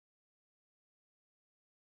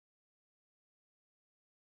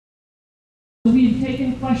We've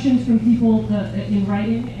taken questions from people in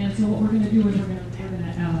writing, and so what we're going to do is we're going to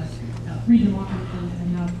read them off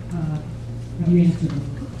and have you answer them.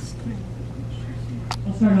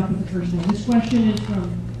 I'll start off with the first one. This question is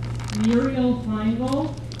from Muriel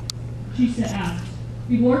Feingold. She asks,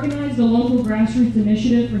 we've organized a local grassroots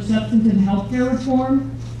initiative for substantive health care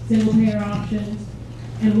reform, single-payer options,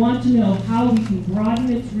 and want to know how we can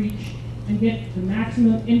broaden its reach and get the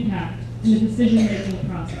maximum impact in the decision-making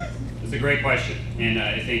process. It's a great question, and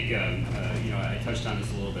I think I touched on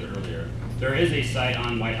this a little bit earlier. There is a site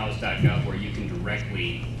on whitehouse.gov where you can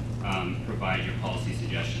directly provide your policy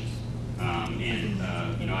suggestions,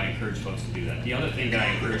 I encourage folks to do that. The other thing that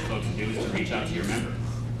I encourage folks to do is to reach out to your member.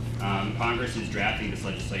 Congress is drafting this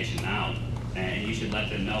legislation now, and you should let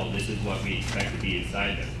them know this is what we expect to be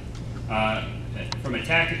inside there. From a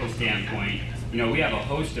tactical standpoint, we have a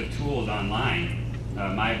host of tools online.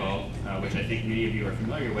 MyVote, which I think many of you are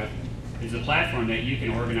familiar with, is a platform that you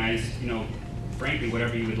can organize, frankly,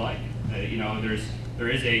 whatever you would like. There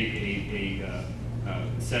is a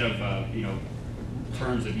set of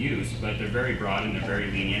terms of use, but they're very broad and they're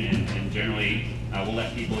very lenient, and generally we'll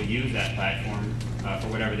let people use that platform for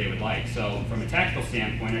whatever they would like. So from a tactical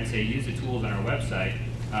standpoint, I'd say use the tools on our website.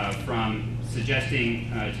 From suggesting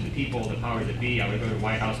to the people, the powers that be, I would go to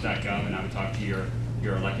whitehouse.gov and I would talk to your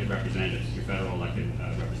elected representatives, your federal elected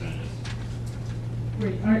representatives.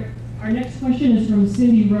 Great. Our next question is from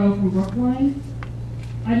Cindy Rowe from Brookline.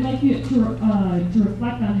 I'd like you to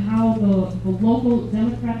reflect on how the local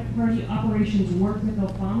Democratic Party operations work with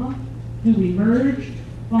OFA-MA. Do we merge,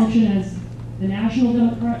 function as the National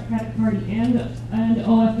Democratic Party and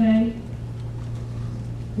OFA?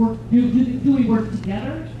 Do we work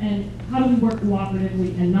together, and how do we work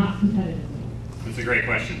cooperatively and not competitively? That's a great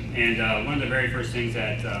question, and one of the very first things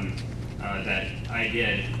that that I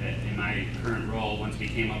did in my current role, once we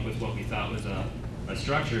came up with what we thought was a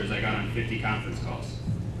structure, is I got on 50 conference calls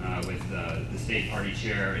with the state party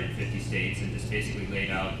chair in 50 states, and just basically laid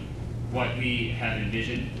out what we have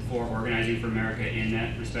envisioned for Organizing for America in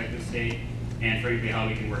that respective state, and frankly how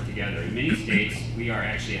we can work together. In many states, we are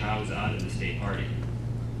actually housed out of the state party,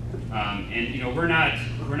 and we're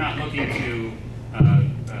not looking to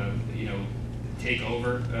take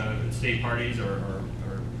over state parties or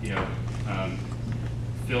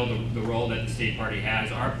fill the role that the state party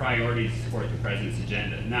has. Our priority is to support the president's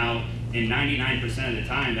agenda. Now, in 99% of the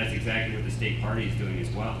time, that's exactly what the state party is doing as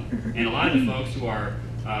well. And a lot of the folks who are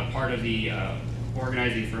part of the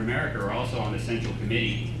Organizing for America are also on the central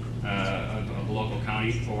committee of the local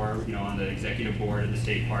county or on the executive board of the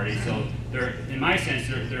state party. So there, in my sense,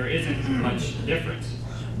 there isn't much difference.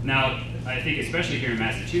 Now, I think especially here in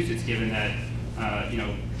Massachusetts, given that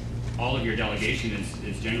all of your delegation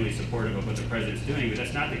is generally supportive of what the president's doing, but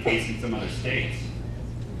that's not the case in some other states.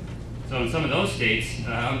 So in some of those states,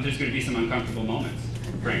 there's going to be some uncomfortable moments,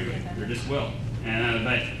 frankly. There just will.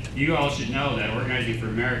 But you all should know that Organizing for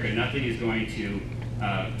America, nothing is going to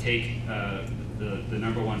take the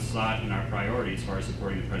number one slot in our priority as far as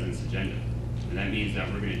supporting the president's agenda. And that means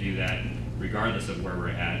that we're going to do that regardless of where we're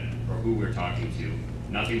at or who we're talking to.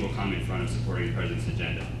 Nothing will come in front of supporting the president's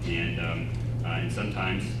agenda. And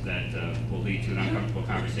sometimes that will lead to an uncomfortable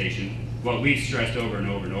conversation. What we've stressed over and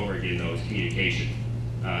over and over again, though, is communication.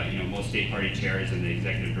 Most state party chairs and the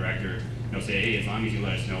executive director say, hey, as long as you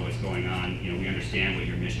let us know what's going on, we understand what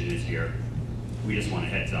your mission is here. We just want a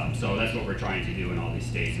heads up. So that's what we're trying to do in all these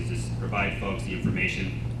states, is just provide folks the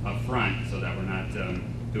information up front so that we're not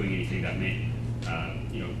doing anything that may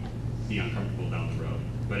be uncomfortable down the road.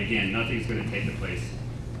 But again, nothing's going to take the place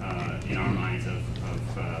in our minds of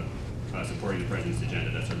supporting the president's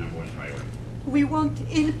agenda. That's our number one priority. We want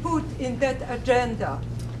input in that agenda.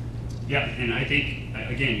 Yeah, and I think,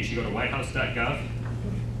 again, you should go to whitehouse.gov,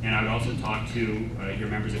 and I would also talk to your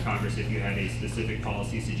members of Congress if you have a specific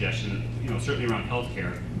policy suggestion, certainly around health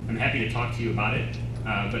care. I'm happy to talk to you about it,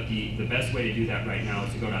 but the best way to do that right now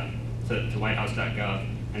is to go to whitehouse.gov,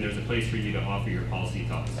 and there's a place for you to offer your policy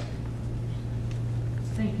thoughts.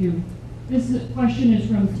 Thank you. This question is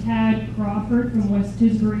from Tad Crawford from West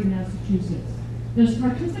Tisbury, Massachusetts. Does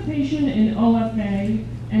participation in OFA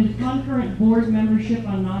and concurrent board membership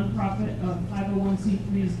on nonprofit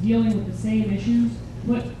 501c3s dealing with the same issues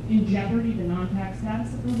put in jeopardy the non-tax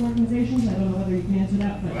status of those organizations? I don't know whether you can answer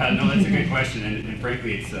that. But no, that's a good question, and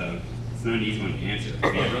frankly, it's not an easy one to answer.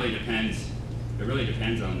 I mean, it really depends. It really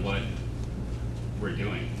depends on what we're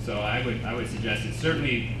doing. So I would suggest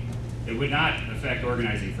it would not affect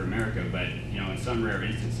Organizing for America, but in some rare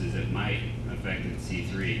instances it might affect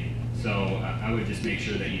C3. So I would just make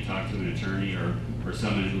sure that you talk to an attorney or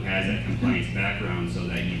someone who has that compliance background so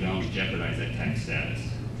that you don't jeopardize that tax status.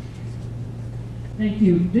 Thank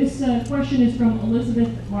you. This question is from Elizabeth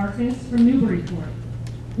Marcus from Newburyport.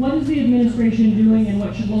 What is the administration doing and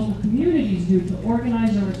what should local communities do to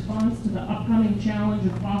organize a response to the upcoming challenge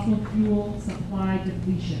of fossil fuel supply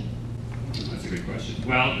depletion? That's a good question.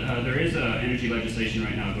 Well, there is energy legislation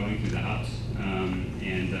right now going through the House,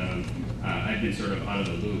 and I've been sort of out of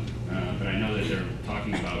the loop, but I know that they're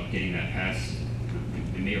talking about getting that passed.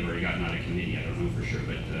 It may have already gotten out of committee, I don't know for sure,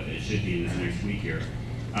 but it should be in this next week here.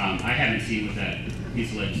 I haven't seen what that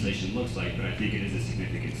piece of legislation looks like, but I think it is a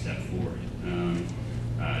significant step forward.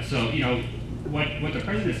 So, you know, what the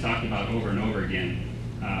president's talked about over and over again,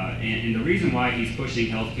 and the reason why he's pushing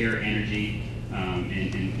healthcare, energy,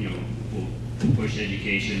 and you know, will push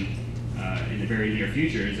education in the very near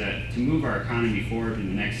future is that to move our economy forward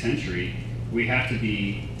in the next century, we should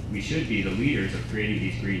be the leaders of creating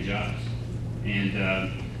these green jobs.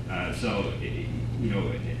 And so, you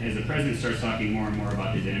know, as the president starts talking more and more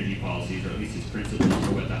about his energy policies, or at least his principles,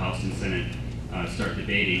 or what the House and Senate start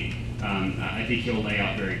debating, I think he'll lay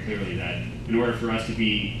out very clearly that in order for us to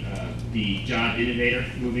be the job innovator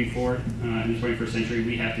moving forward in the 21st century,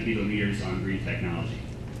 we have to be the leaders on green technology.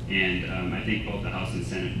 And I think both the House and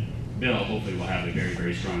Senate bill hopefully will have a very,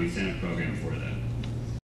 very strong incentive program for that.